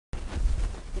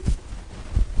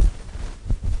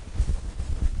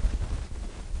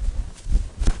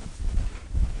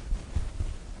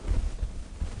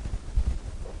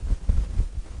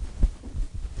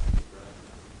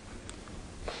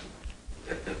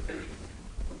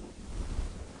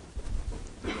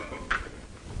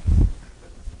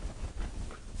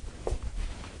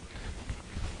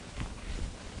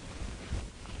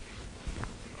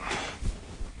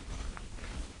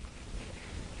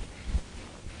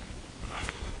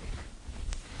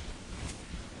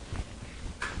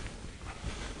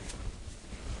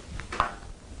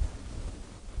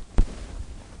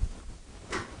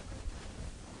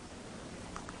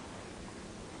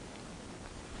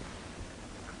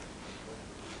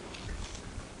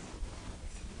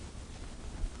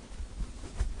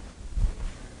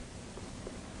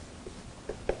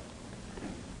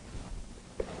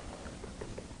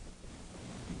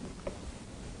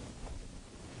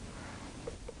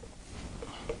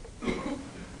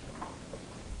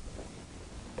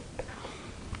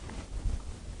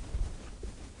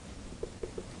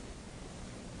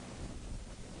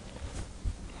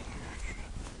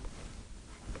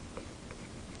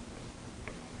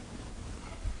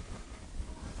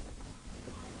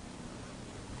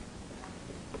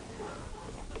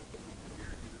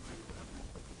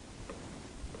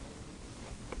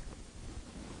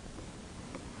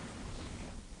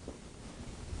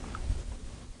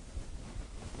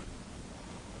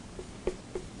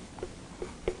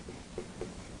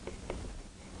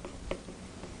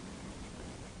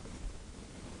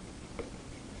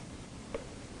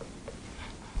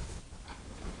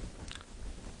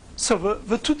So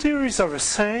the two theories are the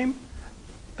same.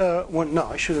 Well, no,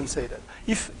 I shouldn't say that.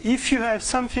 If you have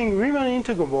something Riemann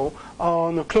integrable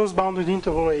on a closed bounded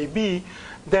interval AB,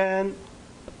 then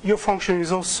your function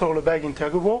is also Lebesgue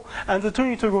integrable, and the two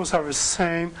integrals are the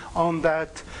same on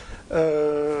that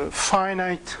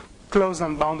finite closed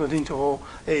and bounded interval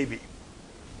AB.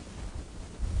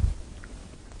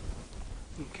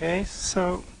 Okay,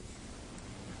 so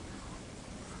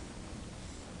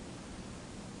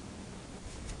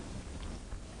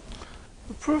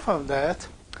the proof of that.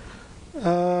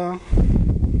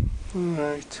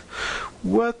 Right.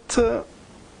 What?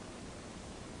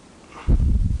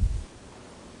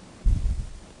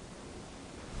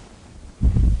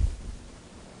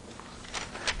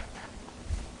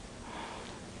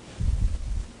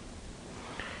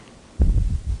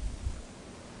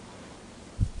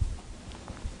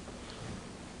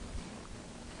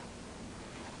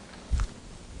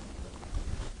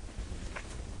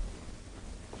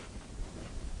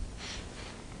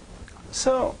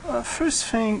 So, first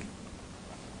thing,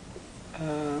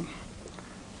 a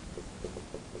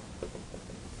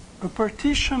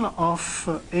partition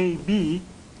of AB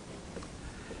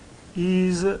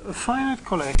is a finite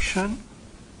collection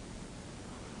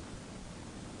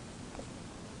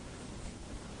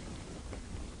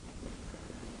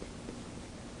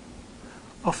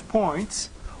of points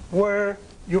where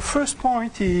your first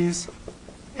point is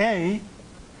A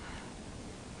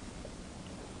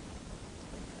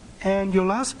and your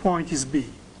last point is B.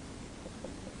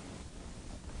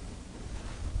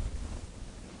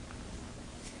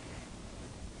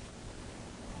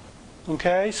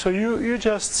 Okay, so you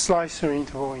just slice your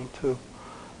interval into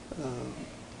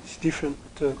different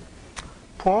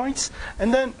points,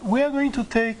 and then we are going to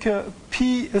take a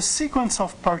sequence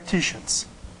of partitions.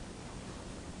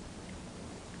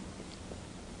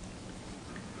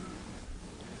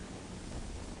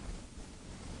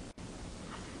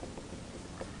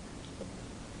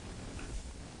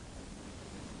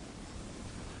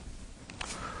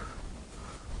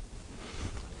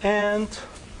 And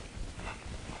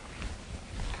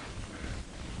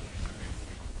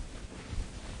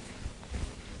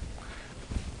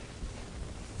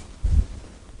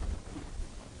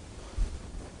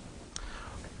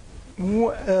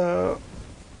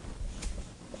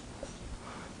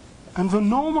the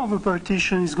norm of a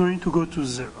partition is going to go to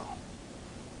 0.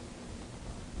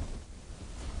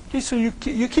 Okay, so you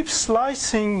keep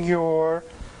slicing your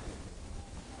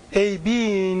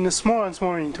AB in smaller and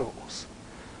smaller intervals.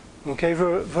 Okay,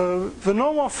 the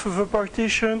norm of the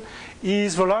partition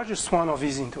is the largest one of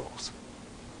these intervals.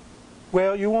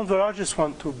 Well, you want the largest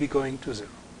one to be going to 0.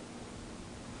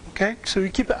 Okay, so you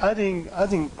keep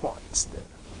adding points there.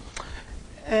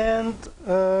 And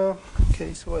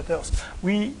okay, so what else?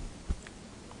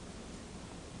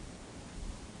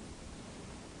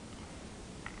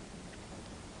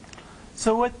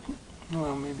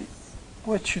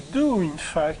 What you do, in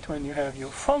fact, when you have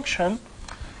your function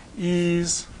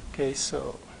is, okay,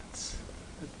 so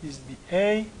let this be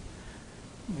A,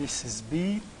 this is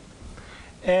B,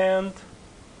 and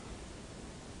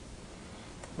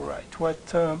right,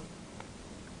 what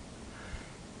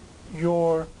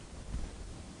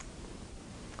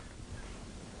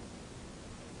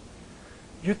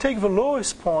you take the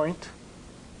lowest point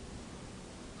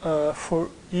for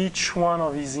each one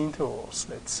of these intervals,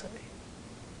 let's say.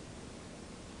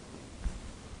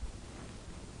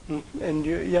 And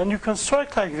you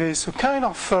construct like this a kind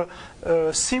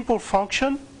of simple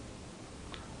function,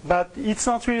 but it's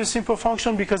not really a simple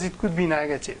function because it could be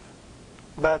negative.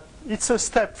 But it's a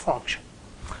step function.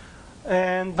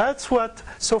 And that's what,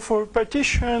 so for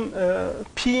partition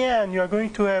Pn, you are going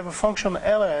to have a function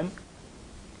ln,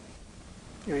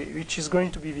 which is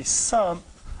going to be the sum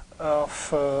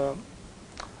of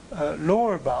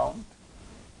lower bound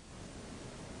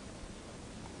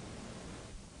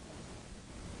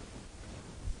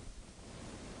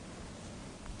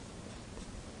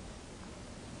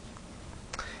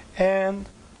and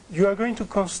you are going to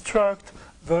construct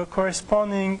the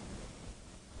corresponding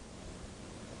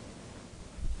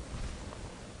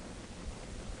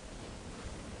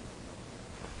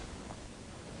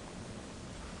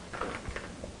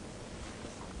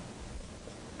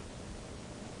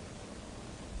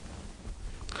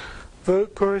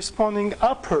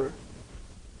upper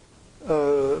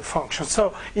function.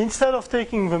 So instead of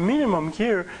taking the minimum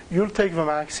here, you'll take the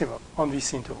maximum on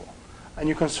this interval. And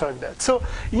you construct that. So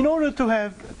in order to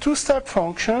have two step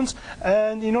functions,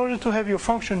 and in order to have your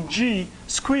function g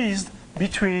squeezed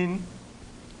between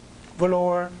the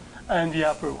lower and the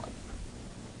upper one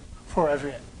for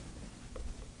every n.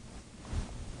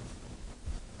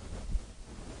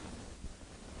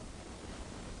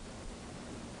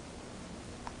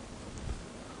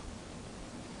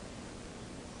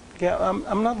 Yeah,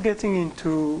 I'm not getting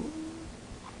into,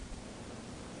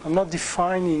 I'm not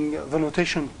defining the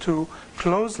notation too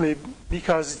closely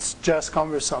because it's just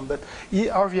cumbersome, but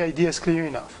are the ideas clear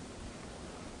enough?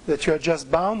 That you are just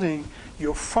bounding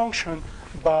your function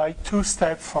by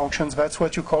two-step functions. That's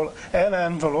what you call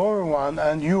ln, the lower one,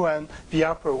 and un, the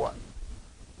upper one.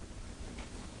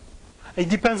 It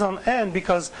depends on n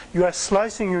because you are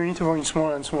slicing your interval in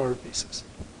smaller and smaller pieces.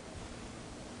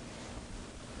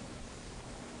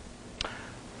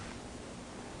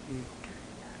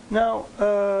 Now,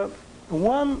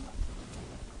 one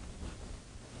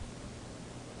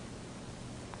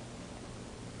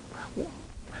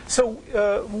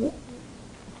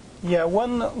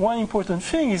important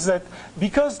thing is that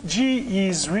because G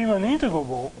is Riemann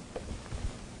integrable,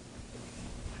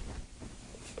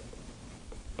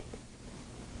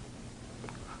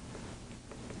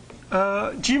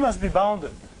 G must be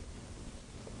bounded.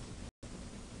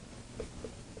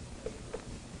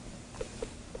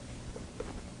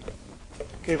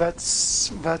 Okay, that's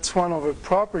one of the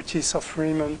properties of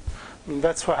Riemann. I mean,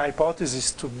 that's the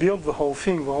hypothesis. To build the whole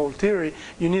thing, the whole theory,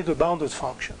 you need a bounded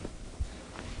function.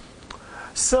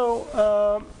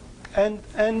 So,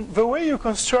 and the way you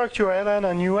construct your ln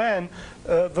and un,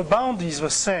 the bound is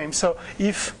the same. So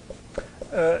if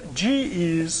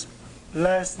G is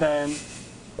less than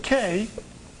K,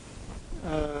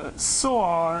 so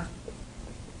are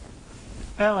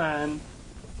ln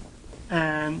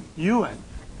and un.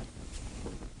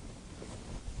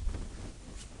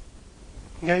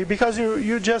 Okay, because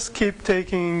you just keep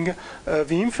taking the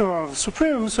infimum of the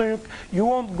supremum, so you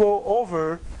won't go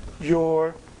over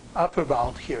your upper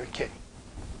bound here, K.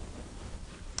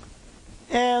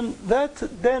 And that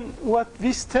then what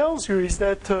this tells you is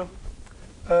that okay.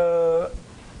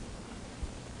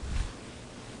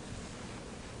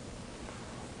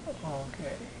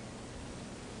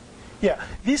 Yeah,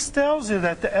 this tells you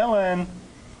that the ln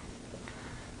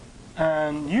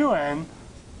and un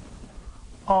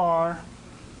are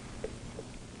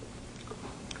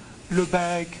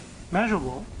Lebesgue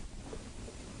measurable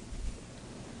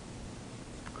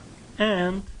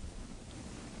and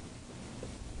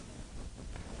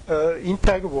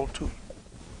integrable too.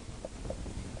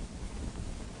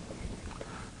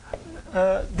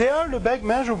 They are Lebesgue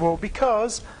measurable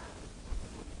because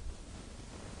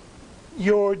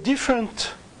your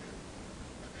different,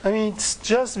 I mean, it's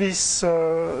just this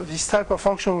this type of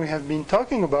function we have been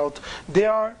talking about.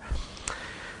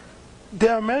 They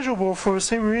are measurable for the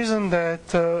same reason that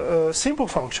simple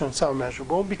functions are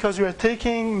measurable, because you are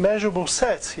taking measurable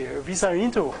sets here. These are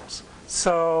intervals.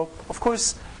 So, of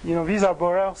course, you know, these are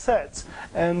Borel sets,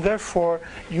 and therefore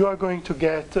you are going to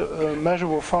get a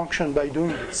measurable function by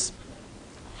doing this.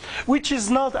 Which is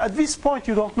not, at this point,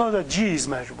 you don't know that G is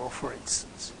measurable, for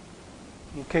instance.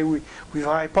 Okay, with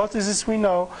our hypothesis we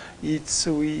know, it's,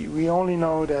 we only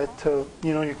know that,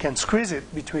 you know, you can squeeze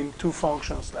it between two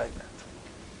functions like that.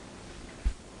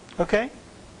 Okay.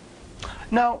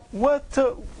 Now, why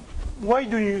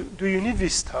do you need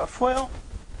this stuff? Well,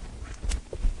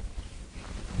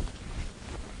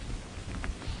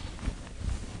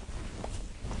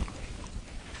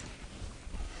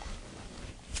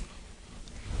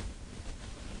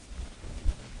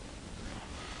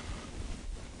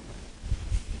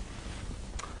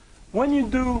 when you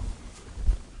do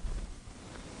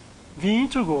the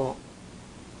integral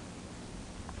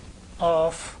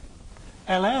of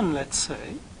ln, let's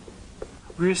say,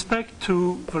 with respect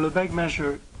to the Lebesgue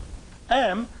measure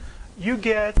m, you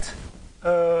get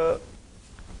with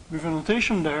a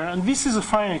notation there, and this is a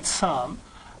finite sum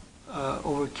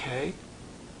over k.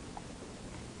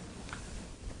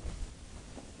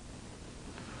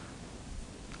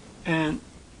 And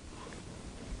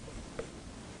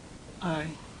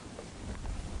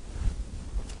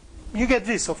you get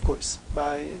this, of course,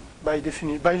 by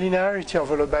linearity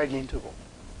of a Lebesgue interval.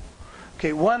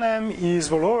 Okay, one m is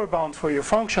the lower bound for your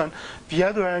function, the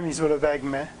other m is the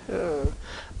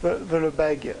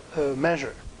Lebesgue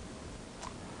measure.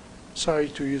 Sorry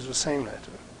to use the same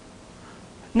letter.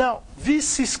 Now,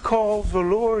 this is called the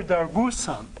lower Darboux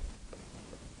sum.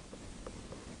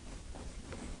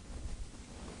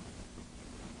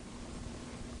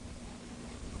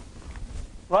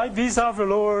 Right? These are the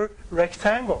lower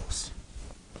rectangles.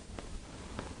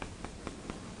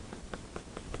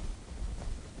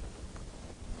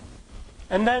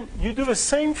 And then you do the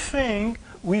same thing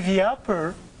with the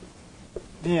upper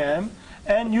dm,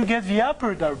 and you get the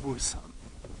upper Darboux sum.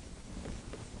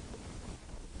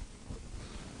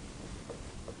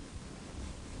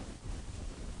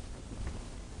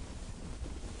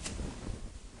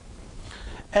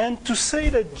 And to say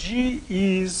that G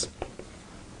is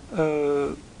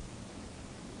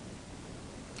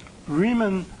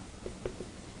Riemann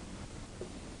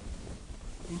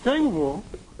integral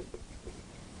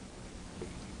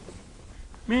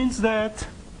means that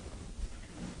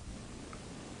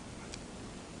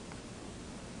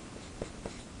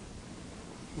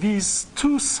these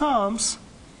two sums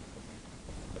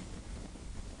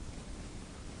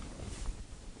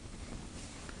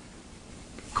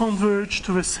converge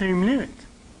to the same limit.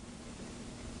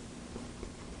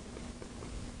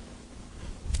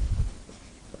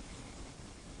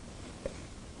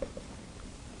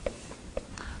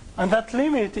 And that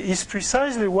limit is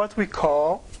precisely what we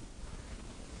call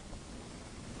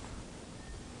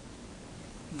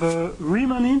the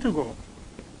Riemann integral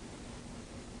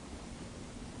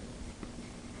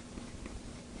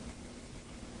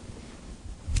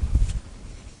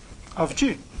of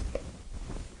G.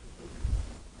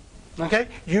 Okay,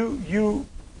 you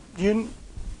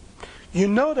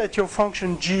know that your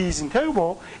function G is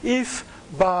integrable if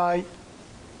by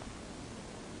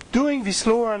doing this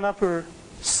lower and upper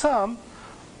sum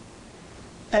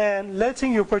and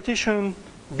letting your partition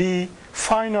be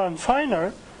finer and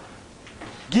finer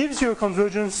gives you a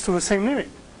convergence to the same limit.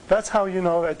 That's how you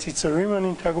know that it's a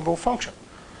Riemann integrable function.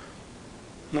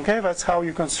 Okay, that's how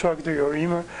you construct your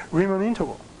Riemann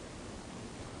integral.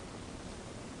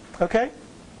 Okay?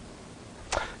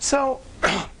 So,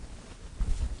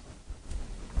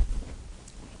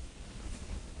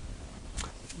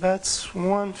 that's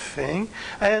one thing.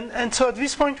 And so at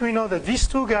this point we know that these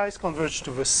two guys converge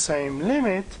to the same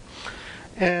limit.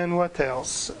 And what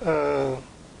else?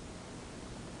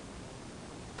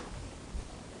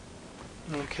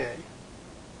 Okay.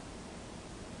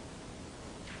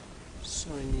 So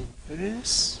I need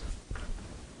this.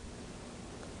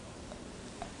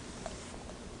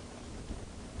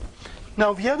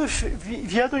 Now the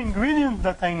other ingredient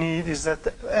that I need is that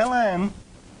Ln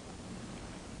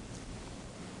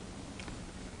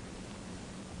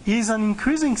is an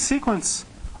increasing sequence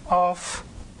of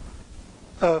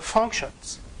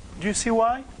functions. Do you see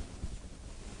why?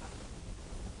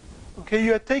 Okay,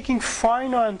 you are taking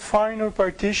finer and finer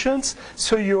partitions,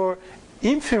 so your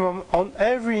infimum on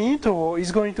every interval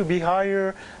is going to be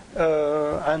higher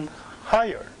and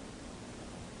higher.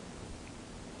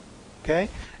 Okay,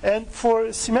 and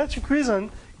for symmetric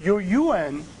reason, your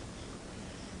UN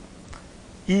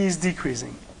is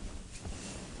decreasing.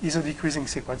 Is a decreasing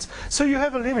sequence. So you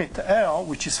have a limit L,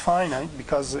 which is finite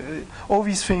because all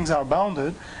these things are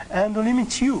bounded, and the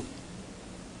limit U.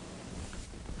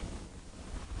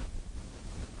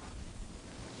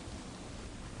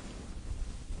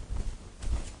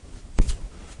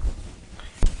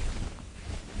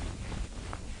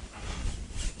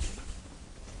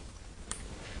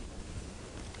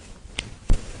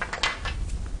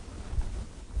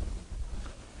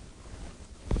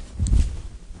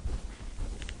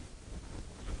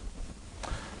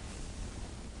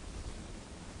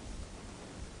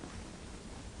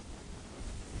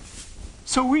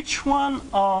 So which one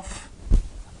of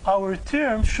our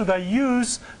terms should I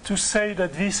use to say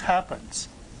that this happens?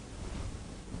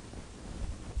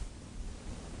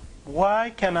 Why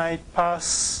can I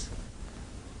pass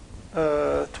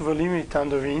to the limit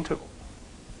under the integral?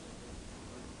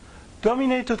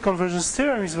 Dominated convergence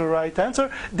theorem is the right answer.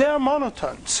 They are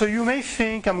monotone, so you may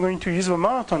think I'm going to use the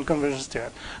monotone convergence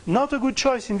theorem. Not a good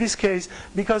choice in this case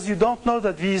because you don't know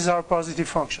that these are positive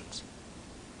functions.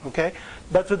 Okay?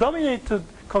 But the dominated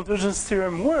convergence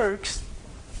theorem works,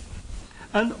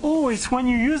 and always when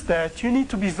you use that, you need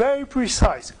to be very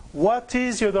precise. What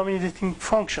is your dominating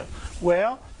function?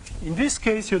 Well, in this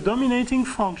case, your dominating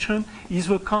function is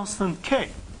the constant k.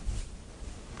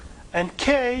 And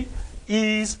k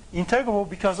is integrable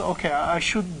because, okay, I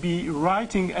should be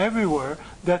writing everywhere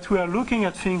that we are looking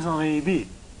at things on AB.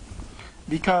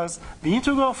 Because the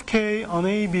integral of k on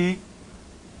AB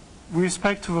with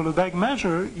respect to the Lebesgue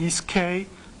measure is k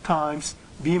times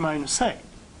b minus a.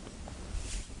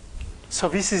 So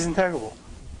this is integrable.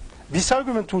 This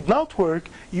argument would not work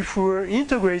if we were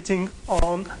integrating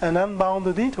on an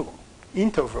unbounded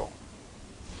interval.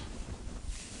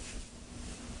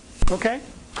 Okay?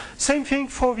 Same thing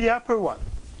for the upper one.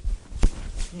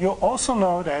 You also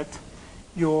know that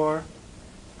your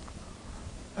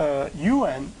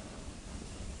UN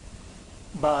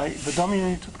by the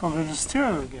dominated convergence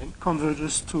theorem again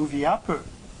converges to the upper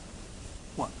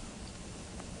one.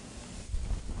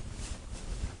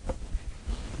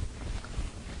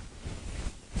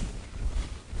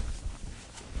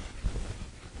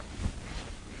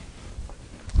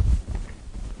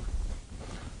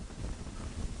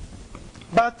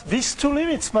 But these two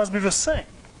limits must be the same.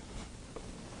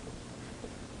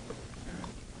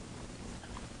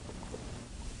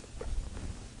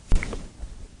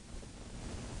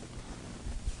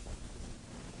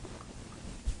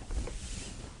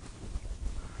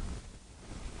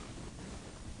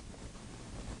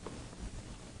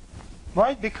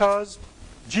 right? Because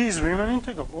G is Riemann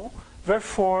integrable,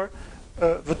 therefore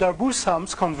the Darboux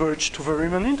sums converge to the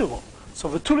Riemann integral. So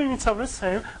the two limits are the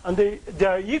same, and they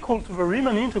are equal to the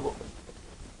Riemann integral.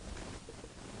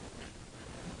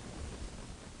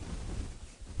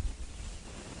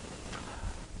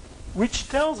 Which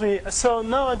tells me, so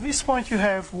now at this point you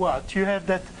have what? You have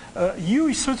that U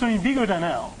is certainly bigger than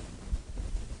L.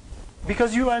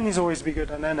 Because UN is always bigger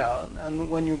than NL, and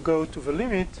when you go to the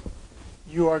limit,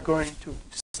 you are going to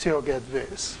still get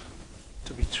this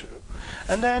to be true.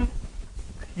 And then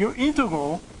your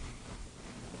integral,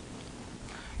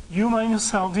 U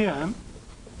minus LDM,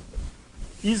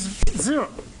 is 0.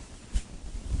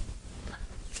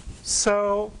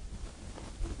 So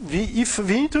if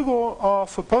the integral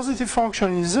of a positive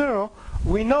function is 0,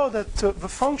 we know that the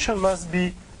function must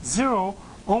be 0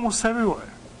 almost everywhere.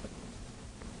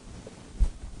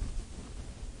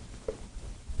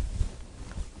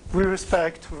 With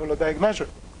respect to the Lebesgue measure.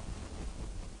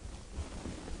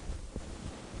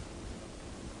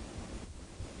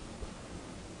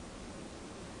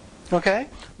 Okay?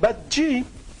 But G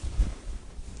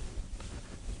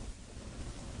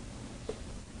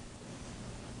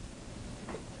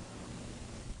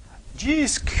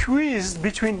is squeezed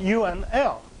between U and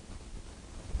L.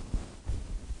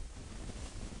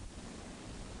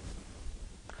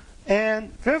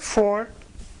 And therefore,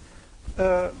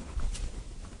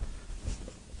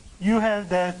 you have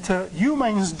that U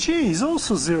minus G is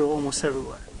also 0 almost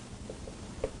everywhere.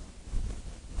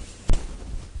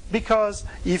 Because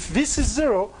if this is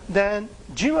 0, then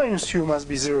G minus U must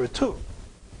be 0 too,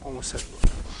 almost everywhere.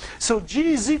 So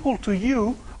G is equal to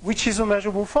U, which is a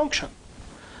measurable function.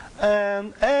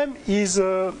 And M is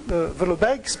the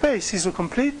Lebesgue space is a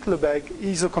complete Lebesgue,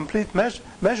 is a complete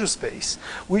measure space,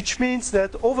 which means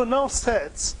that all the null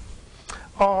sets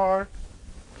are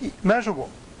measurable.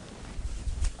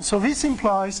 So this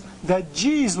implies that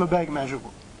G is Lebesgue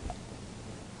measurable.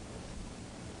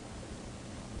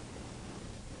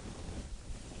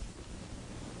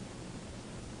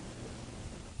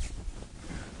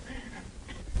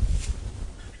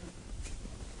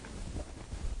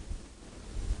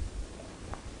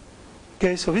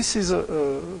 Okay, so this is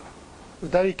a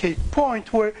delicate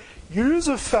point where you use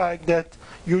the fact that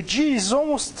your G is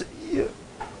almost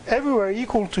everywhere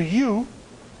equal to U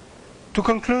to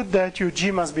conclude that your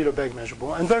G must be Lebesgue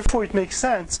measurable. And therefore, it makes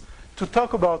sense to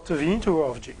talk about the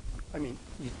integral of G. I mean,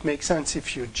 it makes sense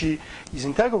if your G is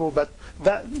integrable, but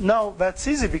now that's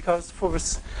easy because for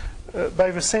this, by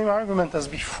the same argument as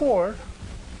before,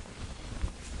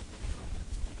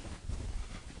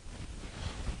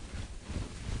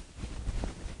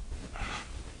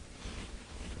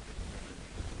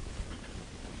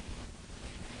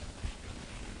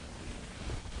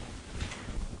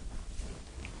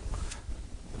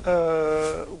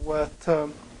 what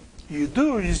you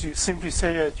do is you simply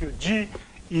say that your G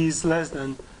is less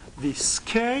than this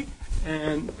K,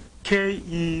 and K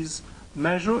is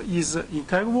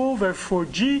integrable, therefore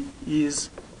G is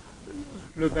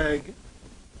Lebesgue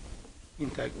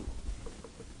integrable.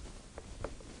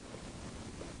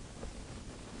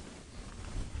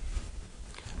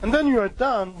 And then you are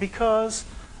done because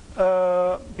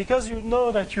you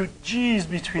know that your G is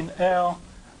between L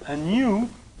and U.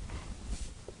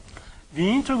 The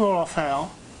integral of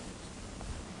L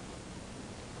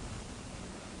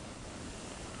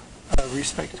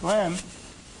respect to M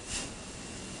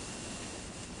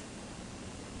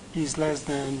is less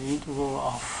than the integral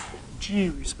of G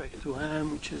respect to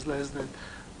M, which is less than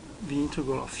the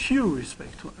integral of U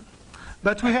respect to M.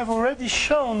 But we have already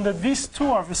shown that these two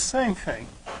are the same thing.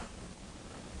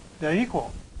 They're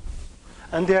equal.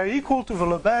 And they are equal to the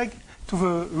Lebesgue, to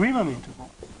the Riemann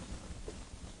integral.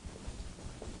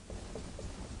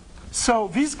 So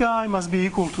this guy must be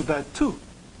equal to that too.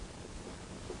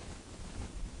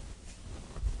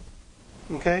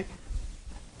 Okay?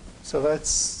 So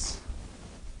that's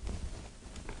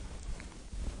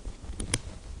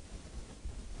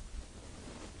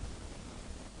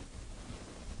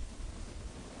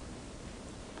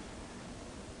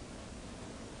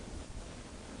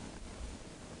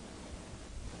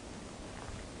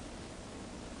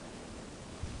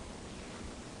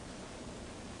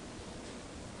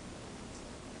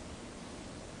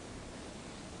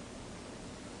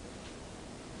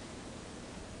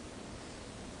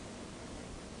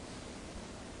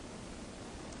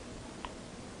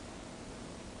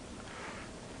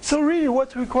so really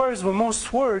what requires the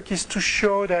most work is to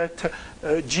show that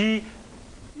G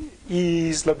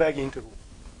is Lebesgue integral,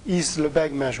 is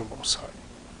Lebesgue measurable, sorry.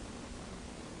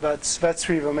 That's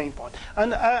really the main point.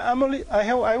 And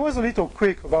I was a little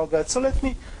quick about that, so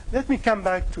let me come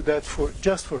back to that for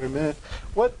just for a minute.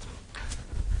 What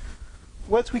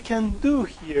we can do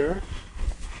here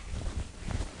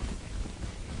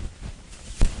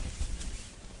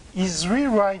is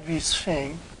rewrite this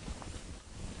thing.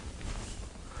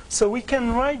 So we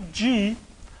can write G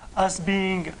as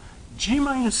being G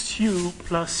minus U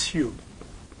plus U.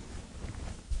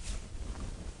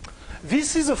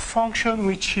 This is a function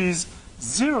which is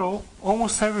 0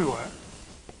 almost everywhere.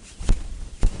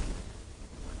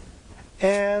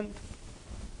 And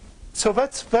so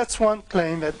that's one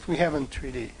claim that we haven't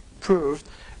really proved,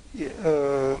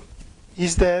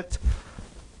 is that,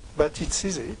 but it's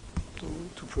easy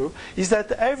to prove, is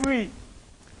that every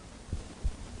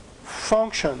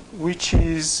function which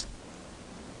is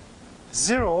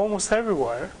 0 almost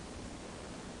everywhere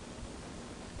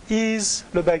is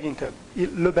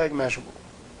Lebesgue measurable,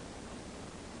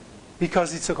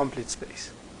 because it's a complete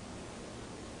space.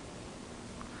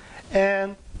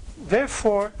 And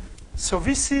therefore, so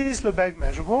this is Lebesgue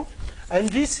measurable, and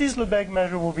this is Lebesgue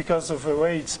measurable because of the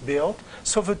way it's built.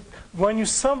 So when you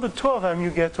sum the two of them, you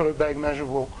get a Lebesgue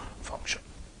measurable function.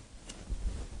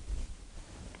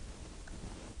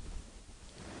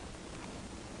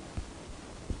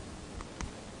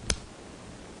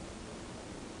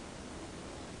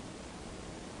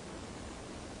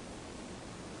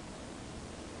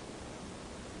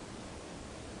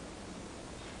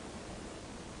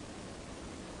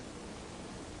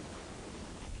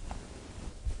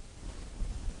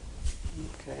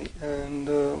 Okay,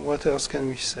 and what else can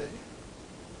we say?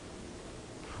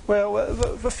 Well,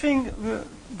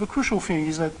 the crucial thing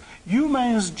is that U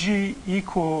minus G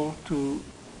equal to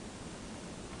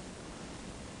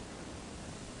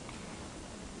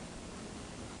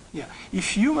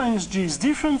if U minus G is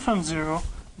different from 0,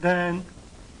 then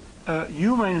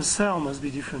U minus L must be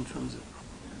different from 0.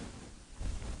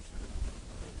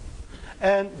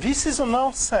 And this is a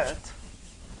null set.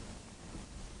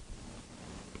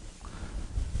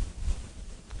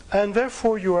 And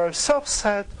therefore, you are a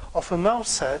subset of a null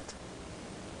set,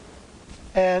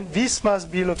 and this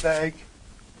must be Lebesgue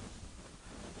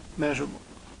measurable.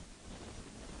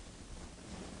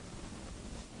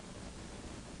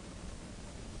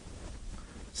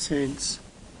 Since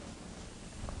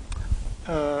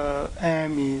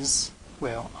M is,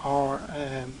 well,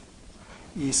 Rm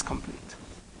is complete.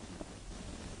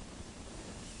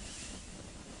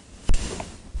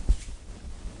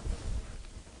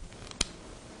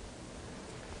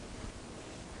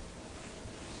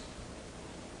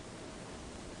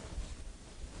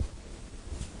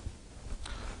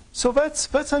 So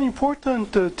that's an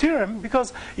important theorem,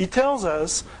 because it tells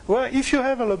us, well, if you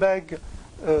have a Lebesgue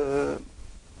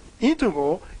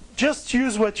integral, just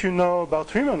use what you know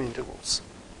about Riemann integrals,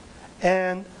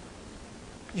 and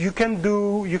you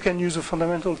can use a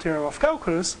fundamental theorem of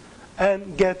calculus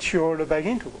and get your Lebesgue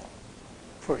integral,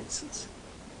 for instance.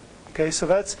 Okay, so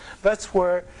that's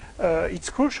where it's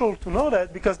crucial to know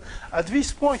that, because at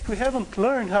this point we haven't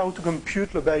learned how to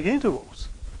compute Lebesgue integrals.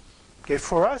 Okay,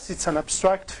 for us, it's an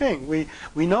abstract thing.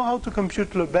 We know how to compute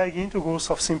Lebesgue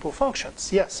integrals of simple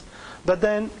functions, yes. But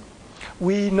then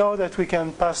we know that we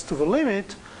can pass to the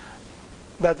limit,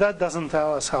 but that doesn't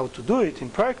tell us how to do it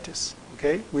in practice.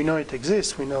 Okay, we know it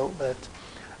exists. We know that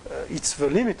it's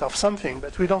the limit of something,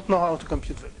 but we don't know how to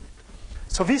compute the limit.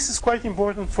 So this is quite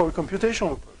important for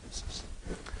computational purposes.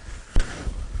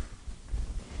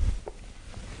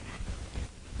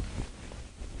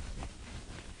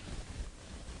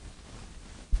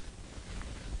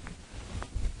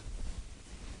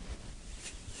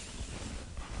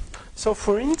 So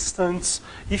for instance,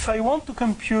 if I want to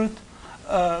compute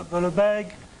the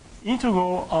Lebesgue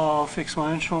integral of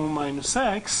exponential minus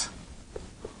x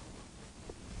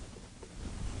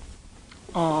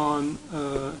on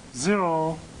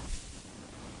 0,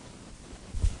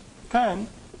 10,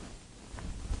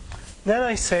 then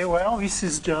I say, well, this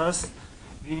is just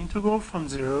the integral from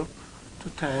 0 to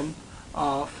 10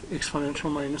 of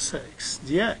exponential minus x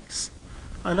dx.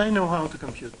 And I know how to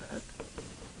compute that.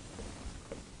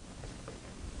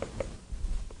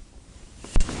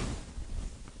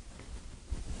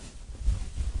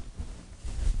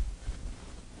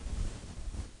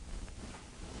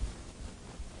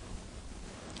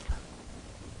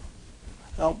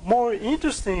 Now, more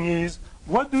interesting is,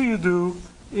 what do you do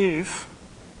if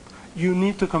you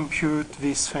need to compute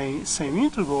this same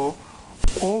integral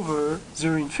over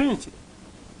 0 infinity?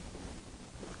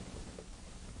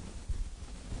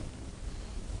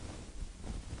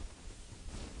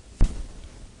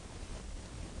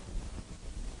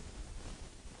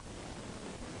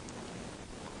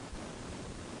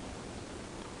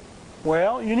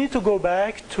 Well, you need to go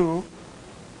back to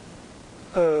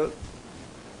a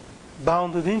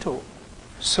bounded interval.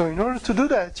 So in order to do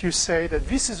that, you say that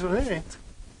this is the limit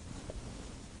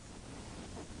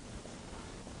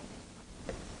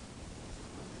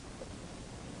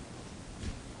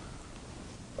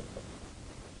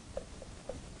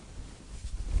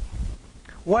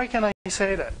Why can I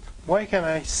say that? Why can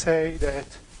I say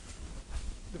that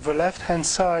the left-hand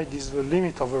side is the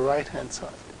limit of the right-hand side?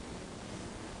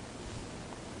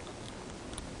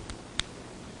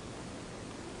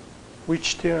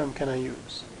 Which theorem can I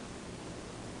use?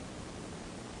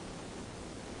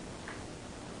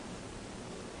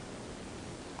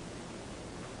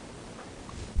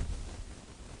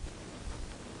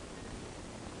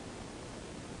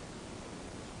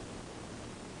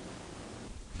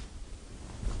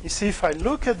 You see, if I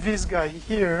look at this guy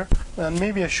here, then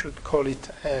maybe I should call it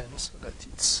n so that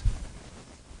it's...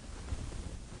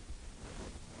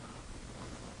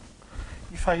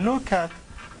 If I look at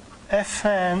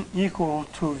Fn equal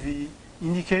to the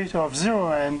indicator of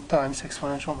 0n times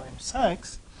exponential minus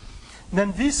x,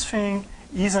 then this thing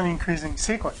is an increasing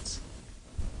sequence.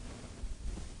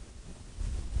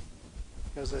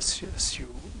 Because as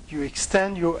you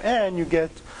extend your n, you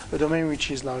get a domain which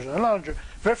is larger and larger.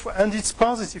 Therefore, and it's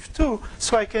positive too,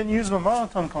 so I can use the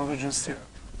monotone convergence theorem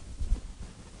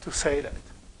to say that.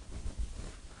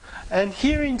 And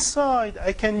here inside,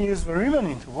 I can use the Riemann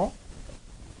interval,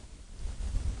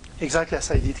 exactly as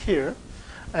I did here,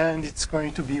 and it's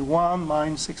going to be 1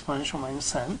 minus exponential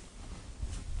minus n.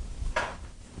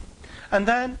 And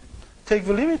then take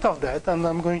the limit of that, and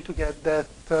I'm going to get that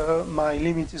my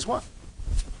limit is 1.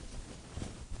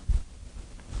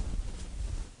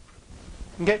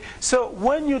 Okay, so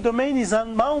when your domain is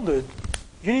unbounded,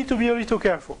 you need to be a little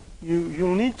careful.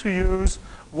 You'll need to use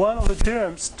one of the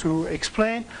theorems to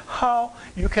explain how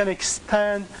you can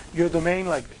extend your domain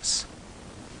like this.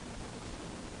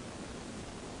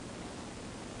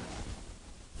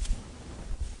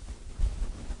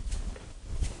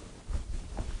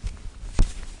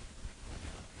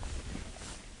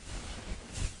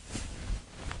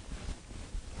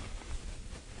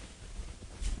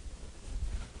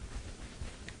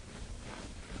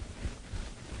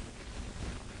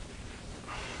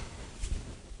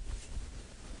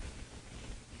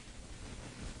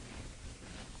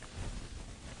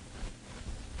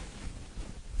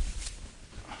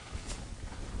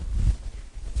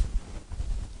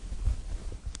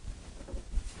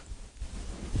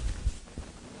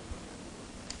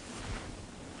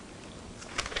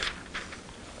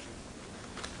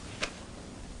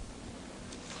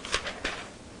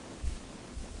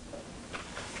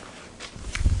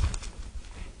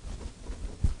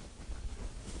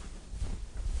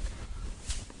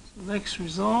 Next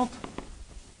result,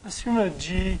 assume that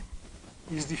G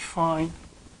is defined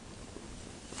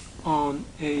on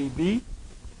AB.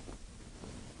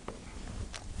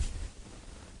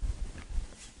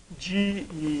 G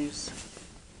is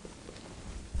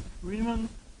Riemann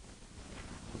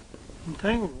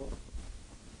integrable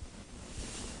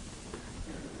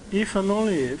if and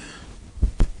only if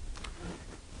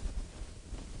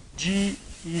G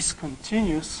is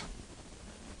continuous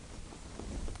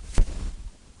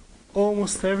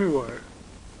almost everywhere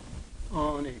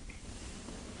on AB.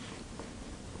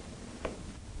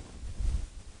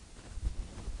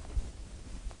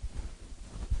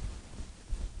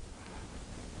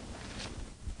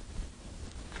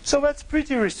 So that's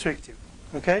pretty restrictive,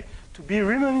 okay? To be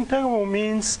Riemann integrable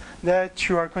means that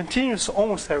you are continuous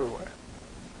almost everywhere.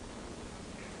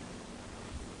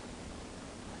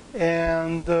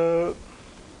 And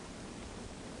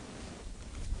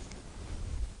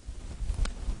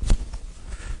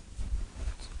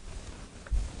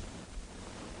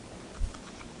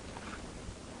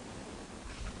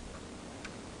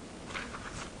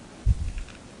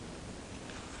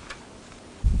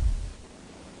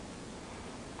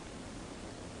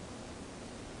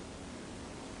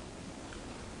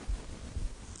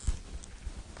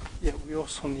yeah, we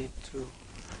also need to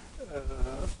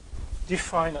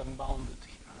define unbounded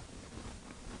here.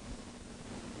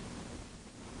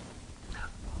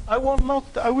 I will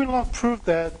not prove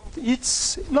that.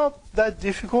 It's not that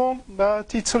difficult,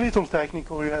 but it's a little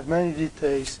technical. You have many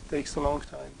details. It takes a long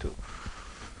time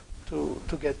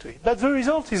to get to it. But the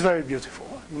result is very beautiful,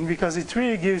 I mean, because it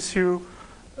really gives you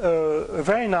a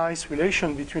very nice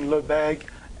relation between Lebesgue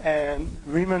and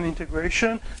Riemann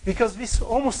integration, because this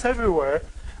almost everywhere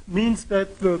means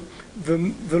that the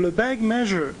Lebesgue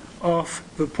measure of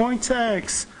the point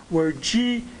x where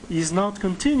G is not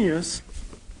continuous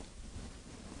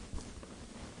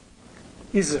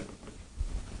is 0.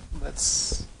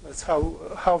 That's That's how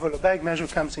the Lebesgue measure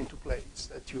comes into play. Is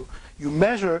that you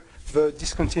measure the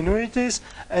discontinuities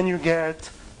and you get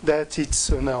that it's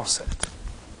a null set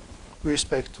with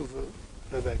respect to the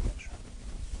Lebesgue measure.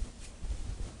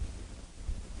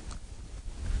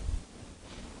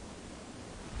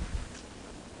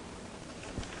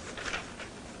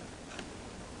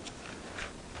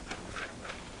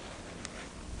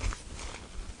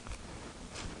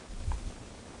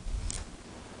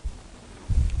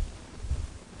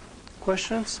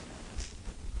 Questions?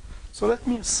 So let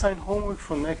me assign homework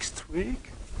for next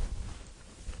week.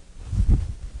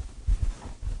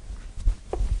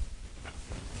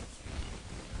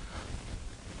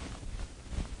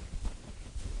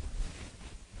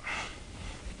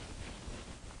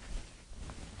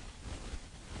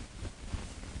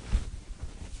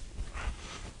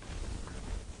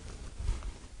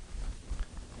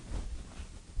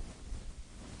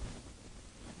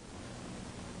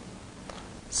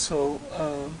 So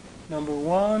number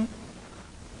one,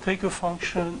 take a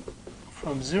function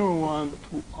from 0, 1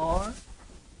 to r,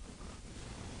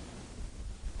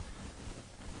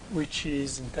 which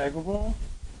is integrable.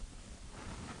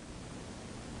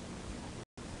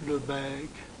 Lebesgue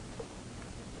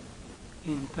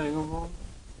integrable.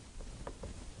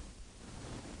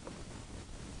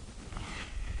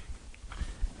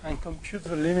 And compute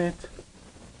the limit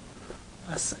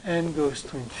as n goes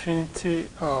to infinity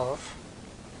of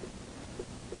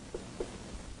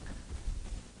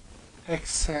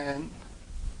xn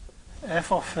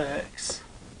f of x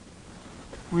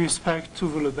with respect to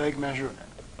the Lebesgue measure n.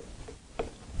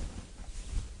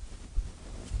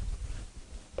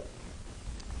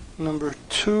 Number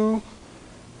two,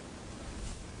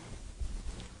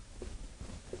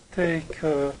 take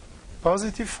a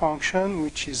positive function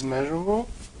which is measurable.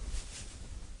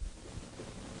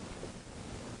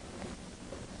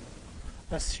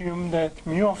 Assume that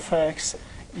mu of x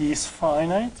is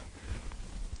finite.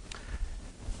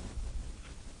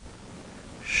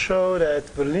 Show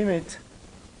that the limit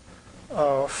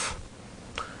of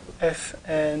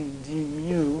fn d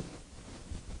mu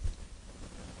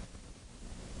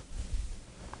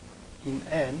in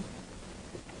n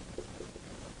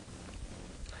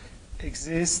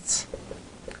exists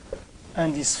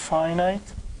and is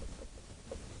finite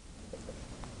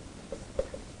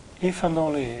if and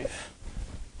only if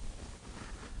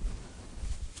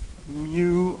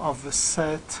mu of the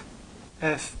set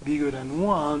f bigger than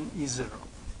 1 is 0.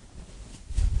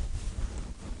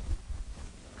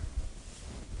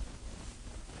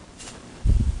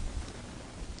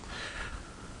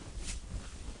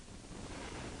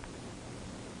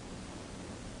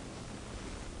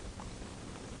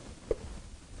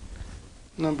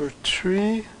 Number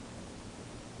three,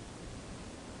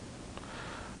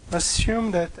 assume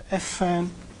that fn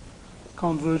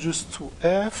converges to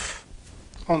f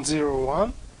on 0,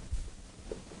 1.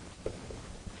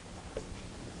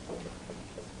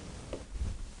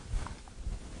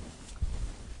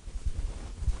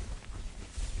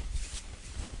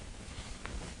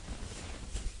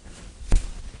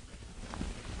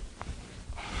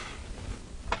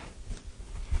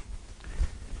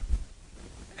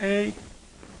 A,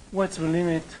 what's the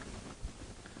limit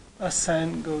as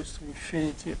n goes to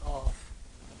infinity of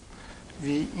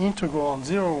the integral on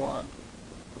 0, 1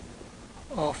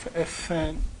 of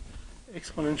fn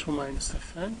exponential minus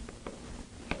fn.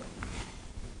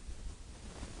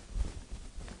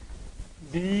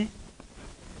 B,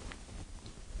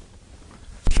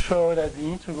 show that the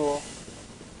integral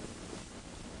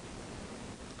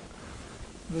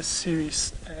the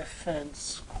series fn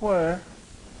square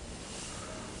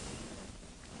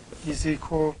is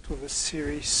equal to the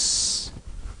series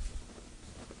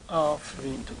of the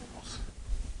integrals.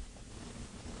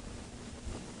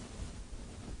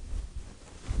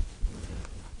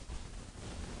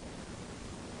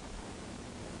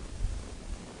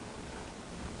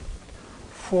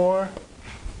 Four,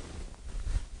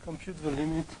 compute the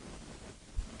limit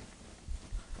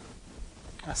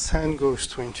as n goes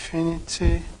to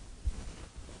infinity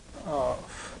of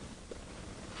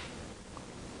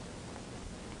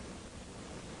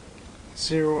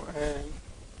 0 and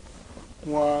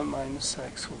 1 minus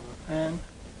x over n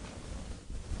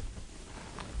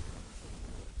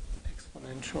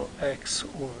exponential x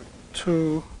over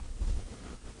 2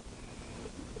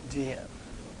 dn.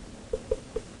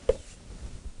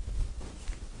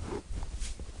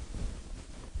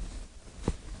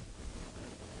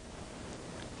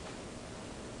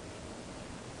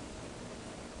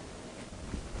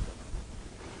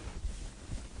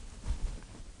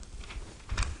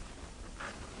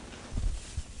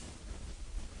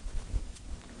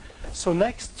 So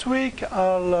next week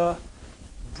I'll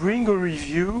bring a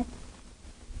review,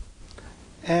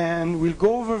 and we'll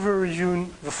go over the review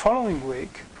the following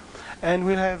week, and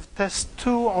we'll have test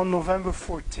 2 on November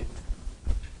 14th.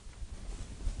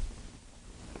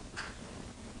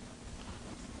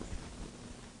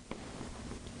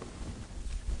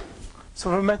 So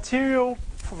the material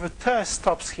for the test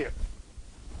stops here.